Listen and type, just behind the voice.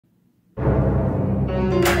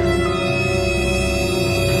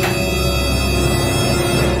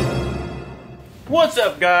What's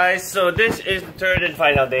up, guys? So this is the third and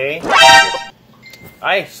final day.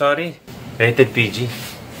 Ay, sorry. Rated PG.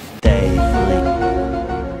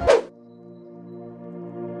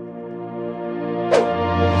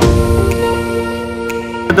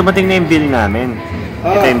 Dumating na yung bill namin.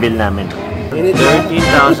 Ito yung bill namin.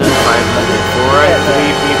 13,500 for 3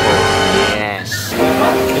 people. Yes.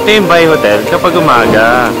 Ito yung buy hotel kapag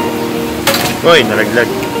umaga. Uy,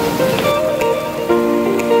 naraglag.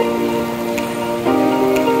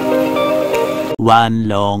 One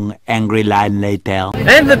long, angry line later.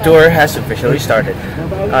 And the tour has officially started.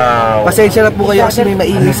 Pasensya na po kayo kasi may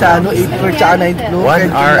maingay sa 8 floor tsaka 9th floor. 1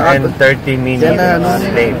 hour and 30 minutes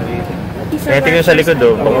late. Kaya tingnan sa likod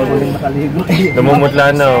namumutla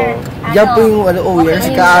na Yan po yung OER, kasi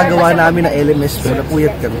kaagawa namin ng LMS po,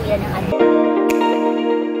 napuyat kami.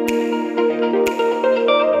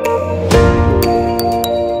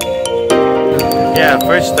 Yeah,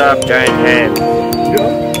 first stop, Giant Head.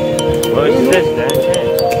 What is this, Giant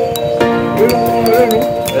Head?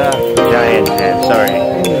 The Giant Head, sorry.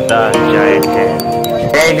 The Giant Head.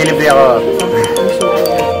 Hey, nilibre ako.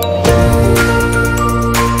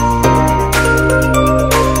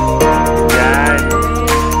 Yan.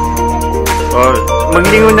 Oh,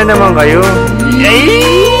 maglingon na naman kayo.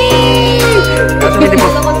 Yay! Kaso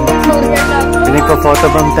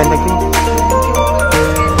pinagpa-photo bang talaga?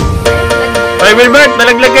 Oy, Wilbert,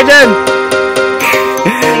 nalaglag ka dyan!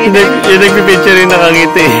 Yung nagpipicture rin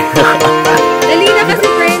nakangiti. Dali na kasi,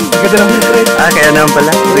 friend. Ganda naman, friend. Kaya naman pala.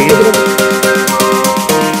 Sige.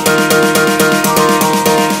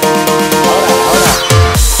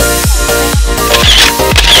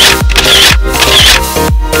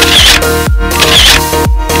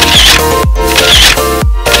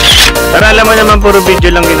 Para alam mo naman, puro video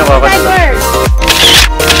lang ginawa ko.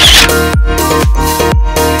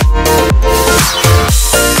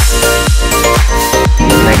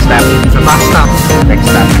 Next stop. Sa bus stop. Next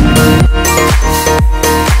stop.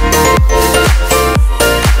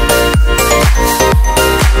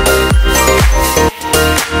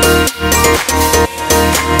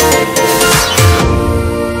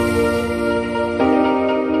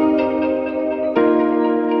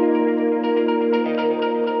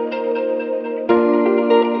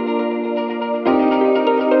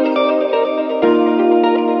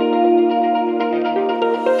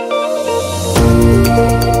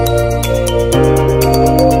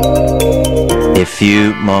 A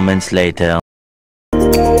few moments later.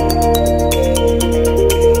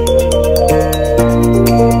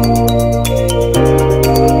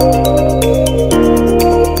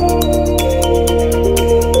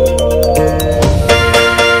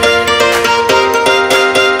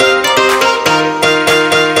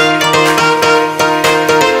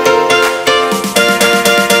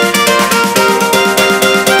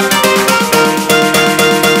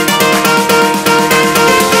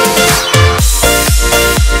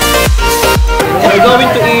 We're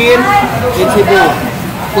going to eat in Cebu.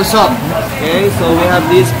 Pusok. Okay, so we have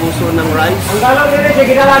this puso ng rice.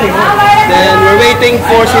 Then we're waiting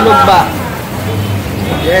for sinugba.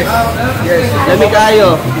 Yes, yes. Dami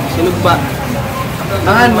kayo. Sinugba.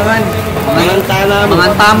 Mangan tana.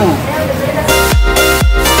 Mangan tamo.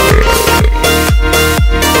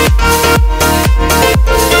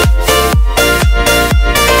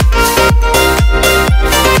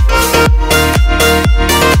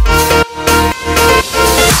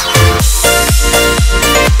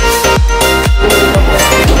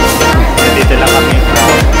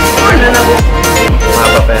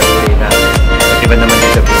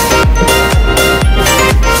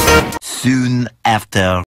 Soon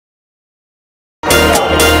after.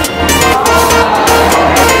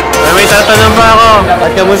 May tatanong pa ako.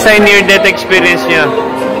 At kamusta yung near-death experience niyo?